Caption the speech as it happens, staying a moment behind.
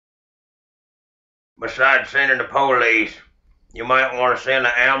Besides sending the police, you might want to send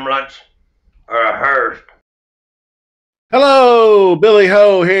an ambulance or a hearse. Hello, Billy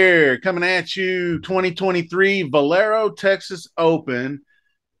Ho here, coming at you 2023 Valero Texas Open,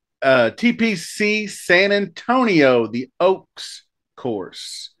 TPC San Antonio, the Oaks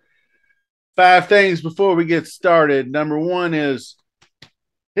course. Five things before we get started. Number one is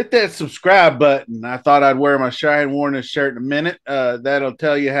hit that subscribe button. I thought I'd wear my shirt. I hadn't worn this shirt in a minute. That'll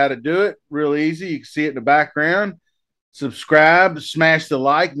tell you how to do it. Real easy. You can see it in the background. Subscribe, smash the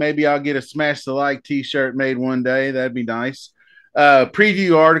like. Maybe I'll get a smash the like t-shirt made one day. That'd be nice.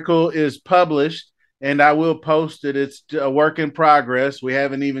 Preview article is published and I will post it. It's a work in progress. We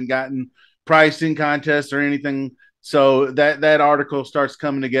haven't even gotten pricing contests or anything. So that article starts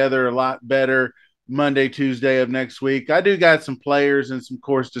coming together a lot better Monday, Tuesday of next week. I do got some players and some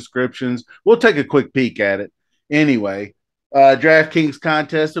course descriptions. We'll take a quick peek at it. Anyway, DraftKings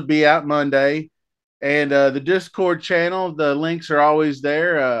contest will be out Monday. And the Discord channel, the links are always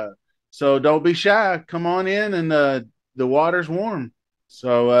there. So don't be shy. Come on in, and the water's warm.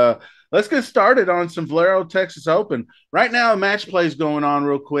 So let's get started on some Valero Texas Open. Right now, a match play is going on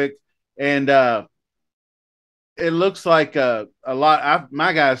real quick. And it looks like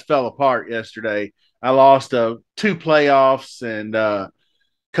my guys fell apart yesterday. I lost two playoffs and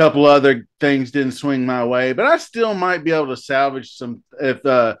couple other things didn't swing my way, but I still might be able to salvage some. If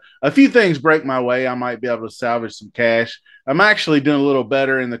a few things break my way, I might be able to salvage some cash. I'm actually doing a little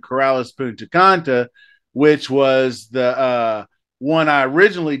better in the Corrales Punta Cana, which was the one I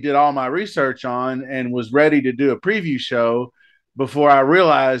originally did all my research on and was ready to do a preview show before I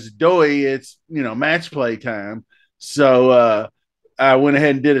realized, doy, it's match play time. So I went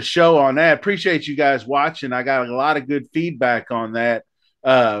ahead and did a show on that. Appreciate you guys watching. I got a lot of good feedback on that.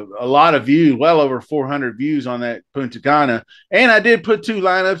 A lot of views, well over 400 views on that Punta Cana. And I did put two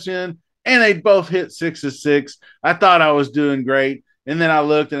lineups in, and they both hit 6 of 6. I thought I was doing great. And then I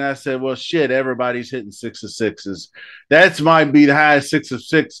looked and I said, well, shit, everybody's hitting 6 of 6s. That's might be the highest 6 of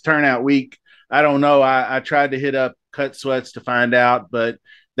 6 turnout week. I don't know. I tried to hit up Cut Sweats to find out, but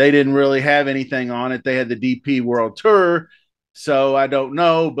they didn't really have anything on it. They had the DP World Tour. So I don't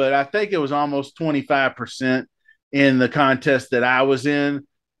know, but I think it was almost 25% in the contest that I was in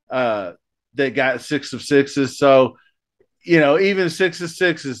that got 6 of 6s. So, even 6 of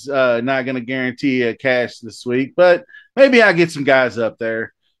 6 is not going to guarantee a cash this week, but maybe I get some guys up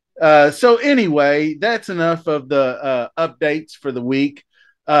there. So anyway, that's enough of the updates for the week.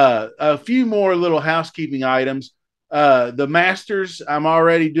 A few more little housekeeping items. The Masters, I'm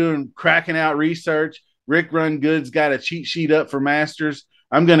already cracking out research. Rick Run Good's got a cheat sheet up for Masters.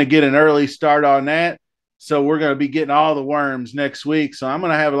 I'm going to get an early start on that. So we're going to be getting all the worms next week. So I'm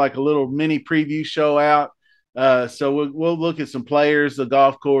going to have like a little mini preview show out. So we'll look at some players, the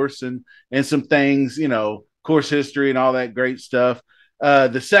golf course, and some things, course history and all that great stuff.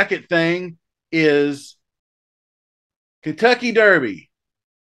 The second thing is Kentucky Derby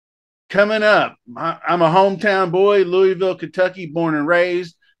coming up. I'm a hometown boy, Louisville, Kentucky, born and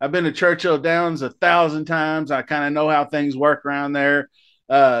raised. I've been to Churchill Downs 1,000 times. I kind of know how things work around there.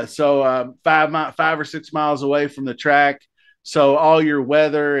 So 5 or 6 miles away from the track. So all your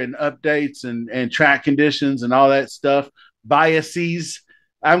weather and updates and track conditions and all that stuff, biases.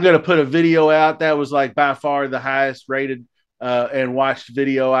 I'm going to put a video out that was like by far the highest rated and watched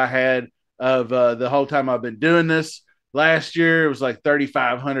video I had of the whole time I've been doing this. Last year, it was like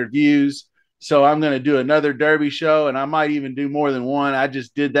 3,500 views. So I'm going to do another Derby show, and I might even do more than one. I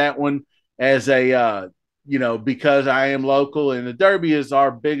just did that one as a because I am local, and the Derby is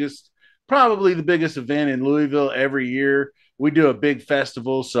our biggest, probably the biggest event in Louisville every year. We do a big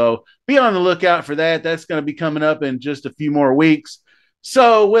festival, so be on the lookout for that. That's going to be coming up in just a few more weeks.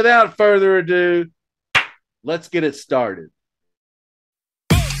 So without further ado, let's get it started.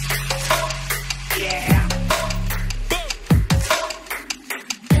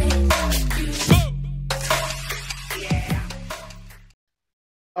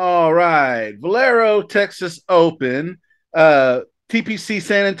 All right. Valero Texas Open, TPC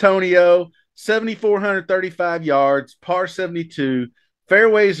San Antonio, 7,435 yards, par 72.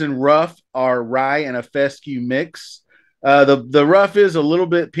 Fairways and rough are rye and a fescue mix. The rough is a little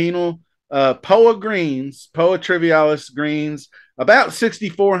bit penal. POA greens, POA Trivialis greens, about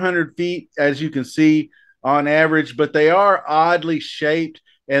 6,400 feet, as you can see on average, but they are oddly shaped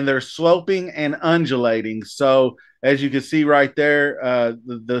and they're sloping and undulating. So as you can see right there,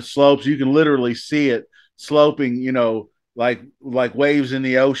 the slopes, you can literally see it sloping, like waves in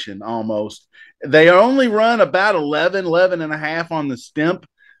the ocean almost. They only run about 11 and a half on the stimp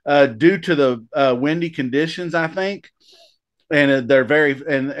due to the windy conditions, I think. And they're very,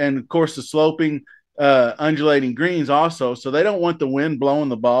 and of course, the sloping undulating greens also, so they don't want the wind blowing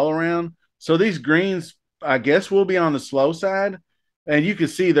the ball around. So these greens, I guess, will be on the slow side, and you can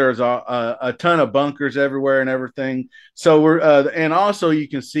see there's a ton of bunkers everywhere and everything. So and also you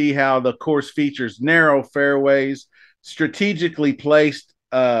can see how the course features narrow fairways, strategically placed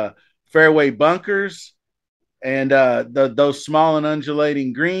fairway bunkers, and those small and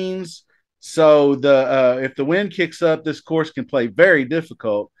undulating greens. So the if the wind kicks up, this course can play very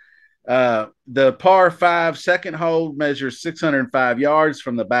difficult. The par five second hole measures 605 yards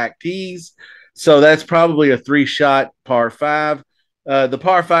from the back tees. So that's probably a 3-shot par five. The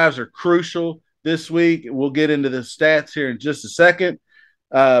par fives are crucial this week. We'll get into the stats here in just a second.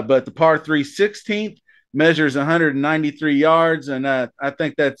 But the par 3 16th measures 193 yards, and I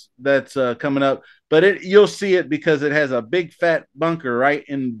think that's coming up. But you'll see it because it has a big fat bunker right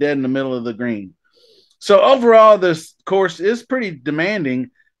in dead in the middle of the green. So overall, this course is pretty demanding,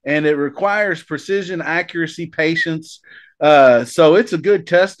 and it requires precision, accuracy, patience. So it's a good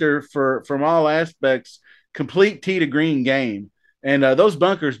tester from all aspects. Complete tee to green game, and those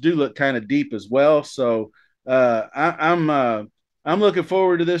bunkers do look kind of deep as well. So I'm looking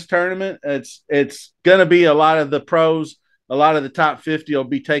forward to this tournament. It's going to be a lot of the pros, a lot of the top 50 will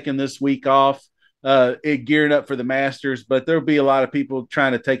be taking this week off, gearing up for the Masters. But there'll be a lot of people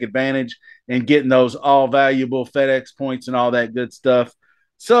trying to take advantage and getting those all valuable FedEx points and all that good stuff.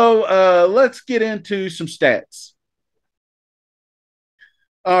 So let's get into some stats.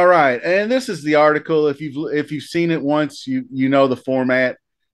 All right, and this is the article. If you've seen it once, you know the format.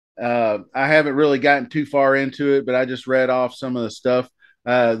 I haven't really gotten too far into it, but I just read off some of the stuff.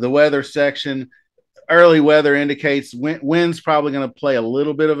 The weather section, early weather indicates wind's probably going to play a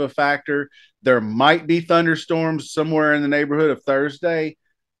little bit of a factor. There might be thunderstorms somewhere in the neighborhood of Thursday,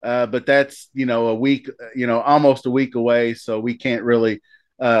 but that's a week, almost a week away, so we can't really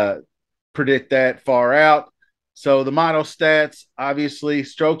uh, predict that far out. So the model stats, obviously,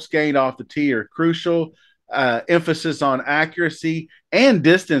 strokes gained off the tee are crucial. Emphasis on accuracy and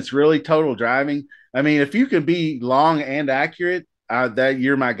distance, really total driving. I mean, if you can be long and accurate, that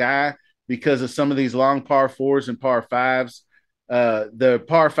you're my guy because of some of these long par fours and par fives. The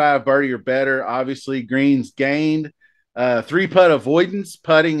par five birdie or better, obviously, greens gained. Three putt avoidance,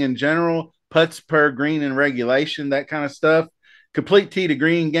 putting in general, putts per green in regulation, that kind of stuff. Complete tee to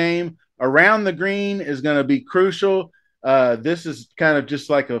green game. Around the green is going to be crucial. This is kind of just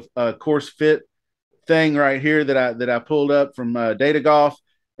like a course fit thing right here that I pulled up from Data Golf,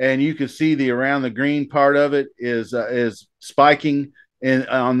 and you can see the around the green part of it is spiking in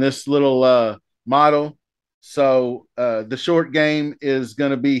on this little model. So the short game is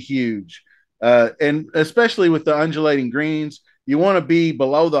going to be huge, and especially with the undulating greens, you want to be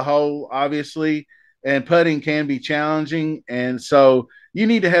below the hole, obviously, and putting can be challenging, and so you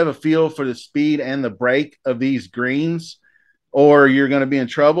need to have a feel for the speed and the break of these greens or you're going to be in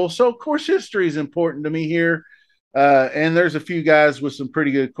trouble. So course history is important to me here. And there's a few guys with some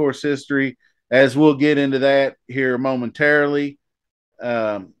pretty good course history, as we'll get into that here momentarily.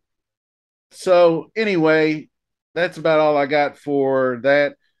 Um, so anyway, that's about all I got for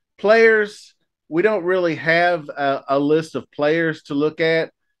that. Players, we don't really have a list of players to look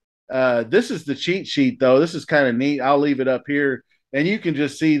at. This is the cheat sheet, though. This is kind of neat. I'll leave it up here, and you can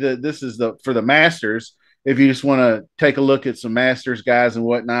just see that this is for the Masters. If you just want to take a look at some Masters guys and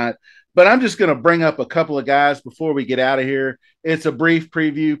whatnot, but I'm just going to bring up a couple of guys before we get out of here. It's a brief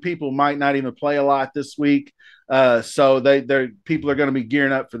preview. People might not even play a lot this week, so people are going to be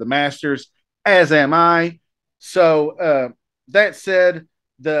gearing up for the Masters, as am I. So that said,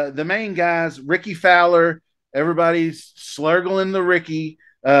 the main guys, Ricky Fowler. Everybody's slurgling the Ricky.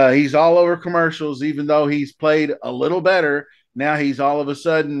 He's all over commercials, even though he's played a little better. Now he's all of a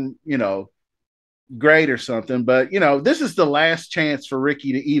sudden, great or something. But, this is the last chance for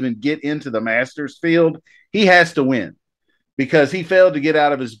Ricky to even get into the Masters field. He has to win because he failed to get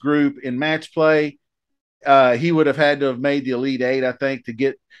out of his group in match play. He would have had to have made the Elite Eight, I think, to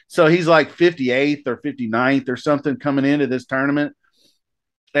get. So he's like 58th or 59th or something coming into this tournament.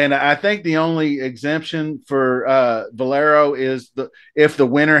 And I think the only exemption for Valero is if the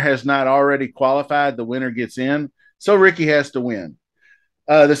winner has not already qualified, the winner gets in. So Ricky has to win.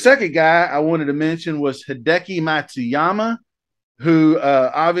 The second guy I wanted to mention was Hideki Matsuyama, who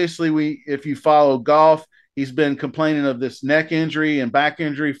obviously if you follow golf, he's been complaining of this neck injury and back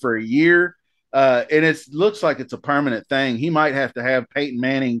injury for a year. And it looks like it's a permanent thing. He might have to have Peyton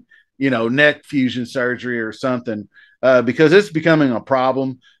Manning, neck fusion surgery or something because it's becoming a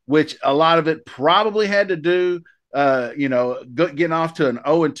problem, which a lot of it probably had to do, getting off to an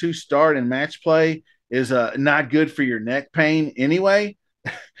 0-2 start in match play is not good for your neck pain anyway.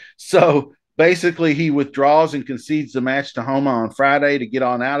 So, basically he withdraws and concedes the match to Homa on Friday to get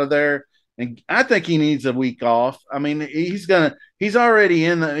on out of there. And I think he needs a week off. I mean, he's already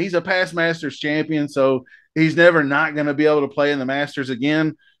he's a past Masters champion, so he's never not going to be able to play in the Masters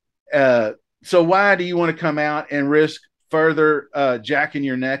again. So why do you want to come out and risk further jacking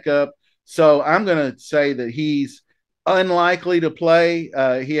your neck up? So I'm going to say that he's unlikely to play.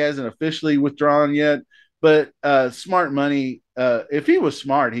 He hasn't officially withdrawn yet, but smart money. If he was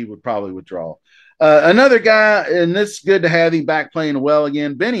smart, he would probably withdraw. Another guy, and it's good to have him back playing well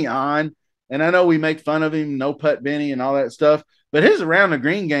again, Benny On. And I know we make fun of him, no putt Benny and all that stuff, but his around the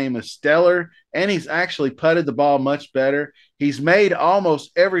green game is stellar, and he's actually putted the ball much better. He's made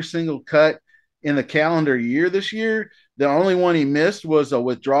almost every single cut in the calendar year this year. The only one he missed was a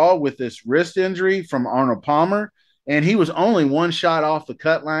withdrawal with this wrist injury from Arnold Palmer, and he was only one shot off the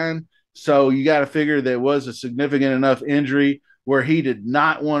cut line. So you got to figure there was a significant enough injury where he did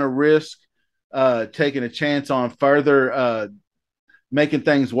not want to risk taking a chance on further making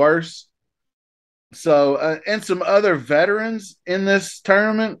things worse. So, and some other veterans in this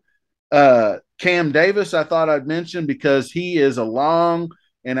tournament. Cam Davis, I thought I'd mention because he is a long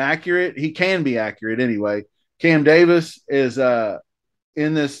and accurate. He can be accurate anyway. Cam Davis is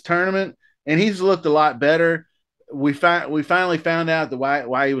in this tournament, and he's looked a lot better. We finally found out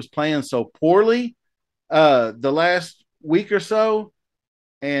why he was playing so poorly the last week or so,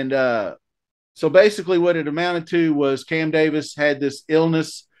 and so basically what it amounted to was Cam Davis had this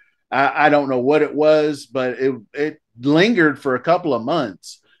illness. I don't know what it was, but it lingered for a couple of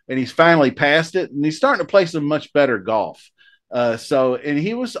months, and he's finally passed it, and he's starting to play some much better golf. And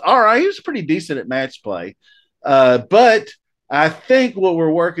he was all right. He was pretty decent at match play. But I think what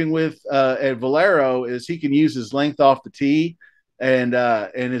we're working with at Valero is he can use his length off the tee and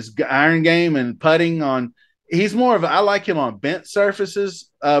his iron game and putting on. He's more of I like him on bent surfaces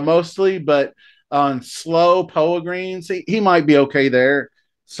mostly, but on slow POA greens, he might be okay there.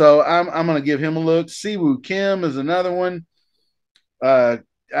 So I'm going to give him a look. Siwoo Kim is another one. I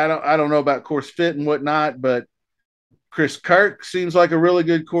don't know about course fit and whatnot, but Chris Kirk seems like a really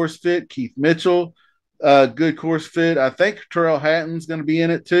good course fit. Keith Mitchell, good course fit. I think Terrell Hatton's going to be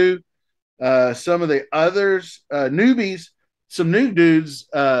in it too. Some of the others, newbies, some new dudes.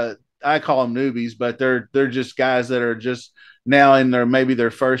 I call them newbies, but they're just guys that are just now in maybe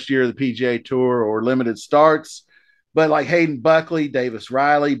their first year of the PGA Tour or limited starts. But like Hayden Buckley, Davis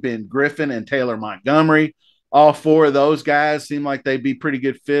Riley, Ben Griffin, and Taylor Montgomery, all four of those guys seem like they'd be pretty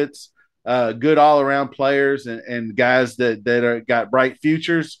good fits. Good all-around players and guys that got bright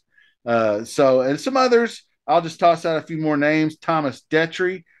futures. And some others, I'll just toss out a few more names. Thomas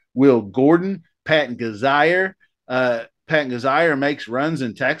Detry, Will Gordon, Patton Gazire. Patton Gazire makes runs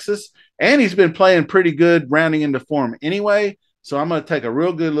in Texas, and he's been playing pretty good rounding into form anyway. So I'm going to take a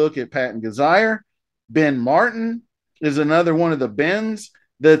real good look at Patton Gazire. Ben Martin is another one of the Bens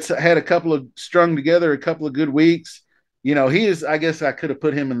that's had strung together a couple of good weeks. You know, I guess I could have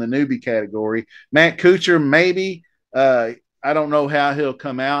put him in the newbie category. Matt Kuchar, maybe. I don't know how he'll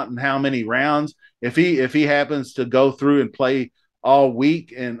come out and how many rounds. If he happens to go through and play all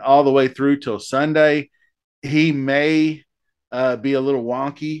week and all the way through till Sunday, he may be a little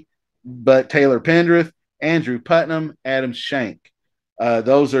wonky. But Taylor Pendrith, Andrew Putnam, Adam Shank.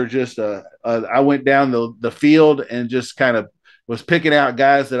 Those are just I went down the field and just kind of was picking out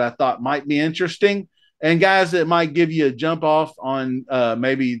guys that I thought might be interesting and guys that might give you a jump off on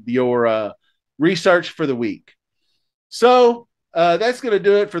maybe your research for the week. So that's going to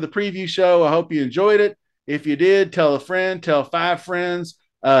do it for the preview show. I hope you enjoyed it. If you did, tell a friend, tell 5 friends.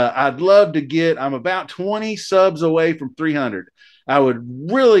 I'd love to I'm about 20 subs away from 300. I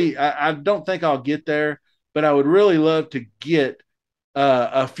don't think I'll get there, but I would really love to get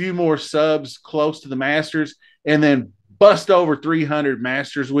a few more subs close to the Masters and then bust over 300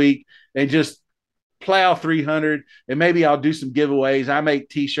 Masters week and just plow 300. And maybe I'll do some giveaways. I make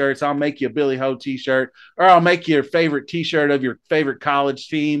t-shirts. I'll make you a Billy Ho t-shirt, or I'll make you your favorite t-shirt of your favorite college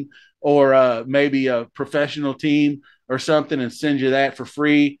team or maybe a professional team or something and send you that for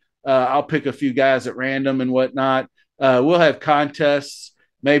free. I'll pick a few guys at random and whatnot. We'll have contests.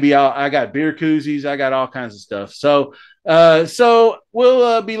 Maybe I got beer koozies. I got all kinds of stuff. So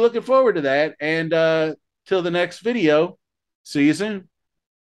we'll be looking forward to that. And till the next video, see you soon.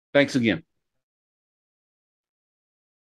 Thanks again.